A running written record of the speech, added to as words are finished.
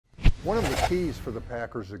One of the keys for the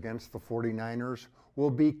Packers against the 49ers will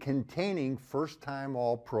be containing first-time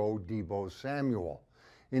All-Pro Deebo Samuel.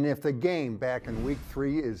 And if the game back in Week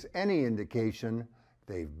 3 is any indication,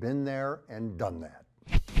 they've been there and done that.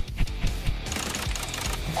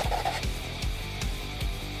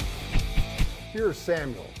 Here's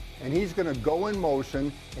Samuel, and he's going to go in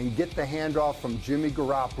motion and get the handoff from Jimmy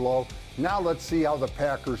Garoppolo. Now let's see how the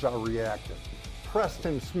Packers are reacting.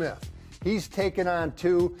 Preston Smith. He's taking on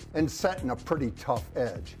two and setting a pretty tough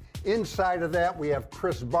edge. Inside of that, we have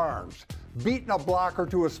Chris Barnes, beating a blocker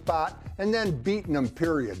to a spot and then beating him,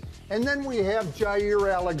 period. And then we have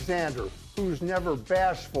Jair Alexander, who's never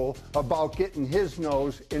bashful about getting his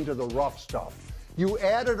nose into the rough stuff. You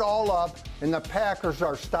add it all up, and the Packers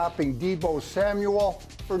are stopping Deebo Samuel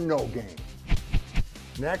for no gain.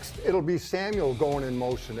 Next, it'll be Samuel going in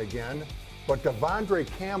motion again, but Devondre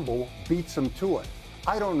Campbell beats him to it.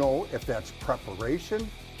 I don't know if that's preparation,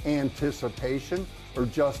 anticipation, or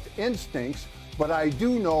just instincts, but I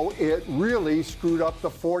do know it really screwed up the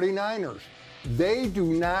 49ers. They do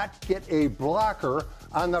not get a blocker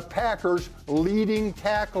on the Packers' leading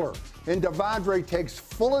tackler, and Devondre takes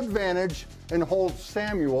full advantage and holds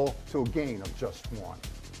Samuel to a gain of just one.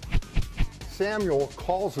 Samuel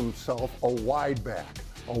calls himself a wide back,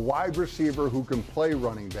 a wide receiver who can play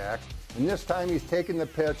running back, and this time he's taking the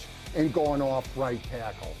pitch and going off right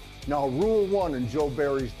tackle. Now, rule one in Joe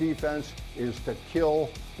Barry's defense is to kill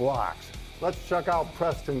blocks. Let's check out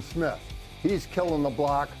Preston Smith. He's killing the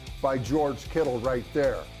block by George Kittle right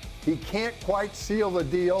there. He can't quite seal the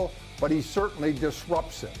deal, but he certainly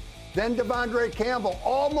disrupts it. Then Devondre Campbell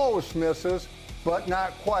almost misses, but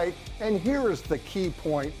not quite. And here is the key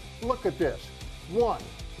point. Look at this. 1,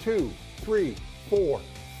 2, 3, 4,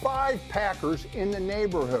 5 Packers in the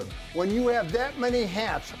neighborhood. When you have that many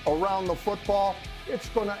hats around the football, it's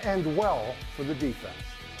going to end well for the defense.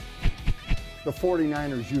 The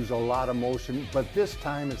 49ers use a lot of motion, but this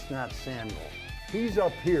time it's not Samuel. He's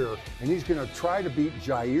up here, and he's going to try to beat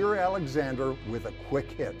Jair Alexander with a quick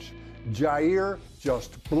hitch. Jair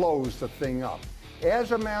just blows the thing up.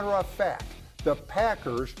 As a matter of fact, the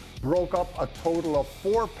Packers broke up a total of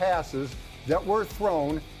 4 passes that were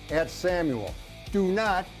thrown at Samuel. Do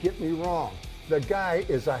not get me wrong. The guy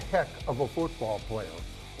is a heck of a football player.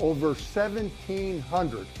 Over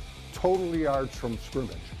 1,700 total yards from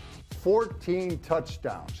scrimmage, 14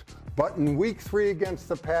 touchdowns. But in Week 3 against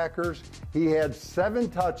the Packers, he had 7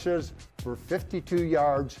 touches for 52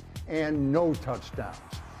 yards and no touchdowns.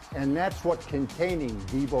 And that's what containing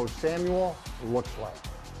Deebo Samuel looks like.